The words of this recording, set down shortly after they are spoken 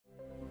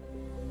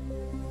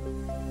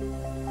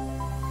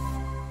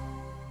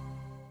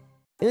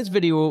In this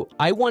video,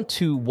 I want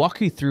to walk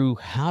you through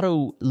how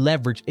to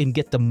leverage and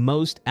get the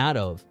most out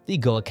of the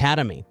Go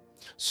Academy.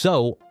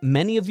 So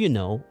many of you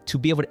know, to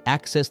be able to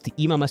access the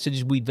email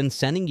messages we've been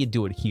sending, you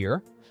do it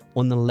here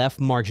on the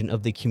left margin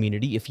of the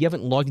community. If you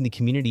haven't logged in the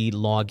community,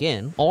 log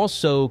in.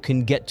 Also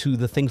can get to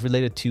the things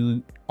related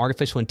to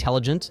artificial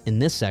intelligence in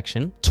this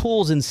section,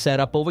 tools and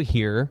setup over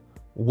here,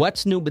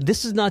 what's new, but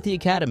this is not the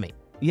Academy.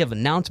 You have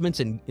announcements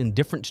and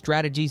different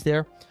strategies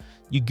there.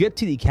 You get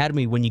to the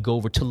Academy when you go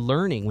over to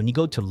learning. When you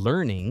go to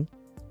learning,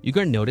 you're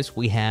going to notice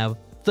we have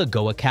the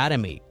Go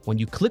Academy. When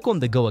you click on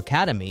the Go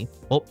Academy,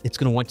 oh, it's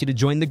going to want you to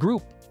join the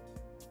group.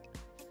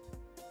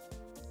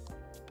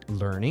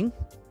 Learning,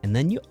 and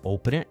then you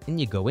open it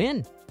and you go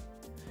in.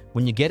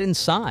 When you get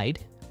inside,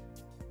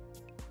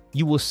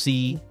 you will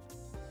see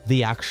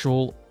the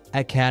actual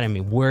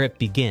Academy, where it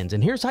begins.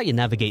 And here's how you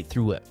navigate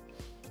through it.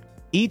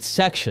 Each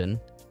section,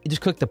 you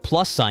just click the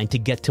plus sign to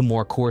get to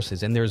more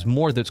courses, and there's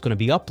more that's going to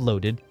be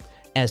uploaded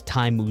as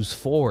time moves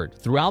forward.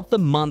 Throughout the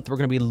month, we're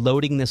going to be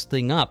loading this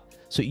thing up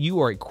so you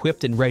are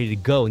equipped and ready to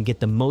go and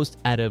get the most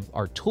out of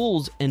our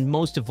tools, and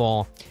most of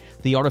all,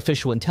 the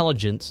artificial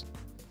intelligence.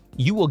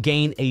 You will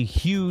gain a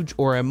huge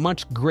or a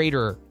much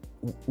greater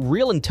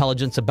real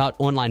intelligence about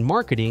online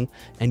marketing,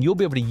 and you'll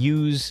be able to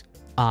use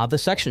the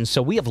sections.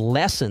 So we have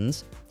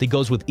lessons that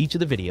goes with each of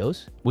the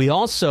videos. We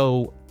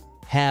also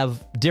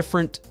have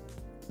different,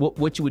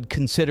 what you would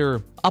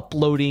consider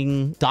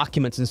uploading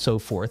documents and so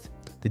forth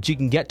that you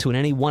can get to in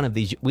any one of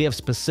these. We have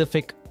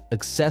specific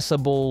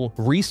accessible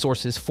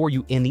resources for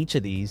you in each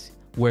of these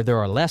where there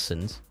are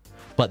lessons,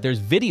 but there's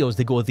videos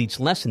that go with each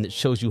lesson that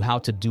shows you how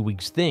to do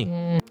each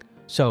thing.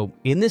 So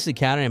in this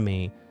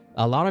Academy,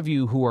 a lot of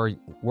you who are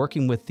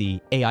working with the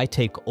AI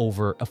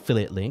Takeover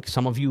affiliate link,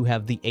 some of you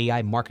have the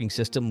AI marketing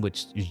system,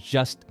 which is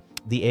just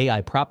the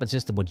AI profit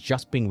system, was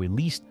just being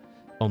released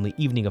on the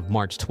evening of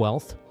March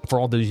 12th. For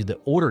all those of you that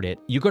ordered it,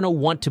 you're going to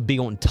want to be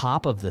on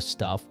top of this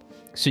stuff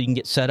so you can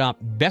get set up.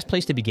 Best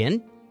place to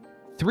begin: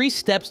 3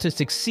 steps to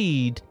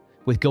succeed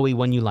with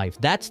GoE1U Life.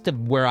 That's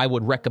where I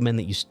would recommend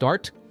that you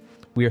start.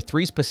 We are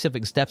 3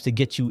 specific steps to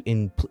get you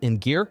in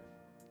gear.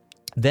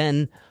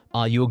 Then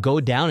you'll go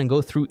down and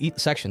go through each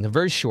section. They're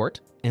very short.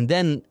 And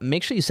then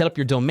make sure you set up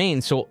your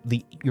domain so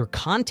your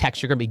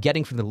contacts you're going to be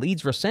getting from the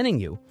leads we're sending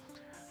you,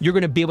 you're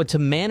going to be able to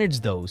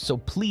manage those. So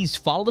please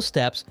follow the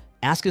steps.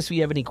 Ask us if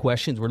you have any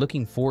questions. We're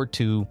looking forward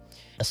to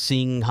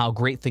seeing how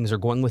great things are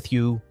going with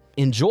you.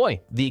 Enjoy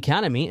the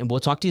Academy, and we'll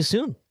talk to you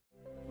soon.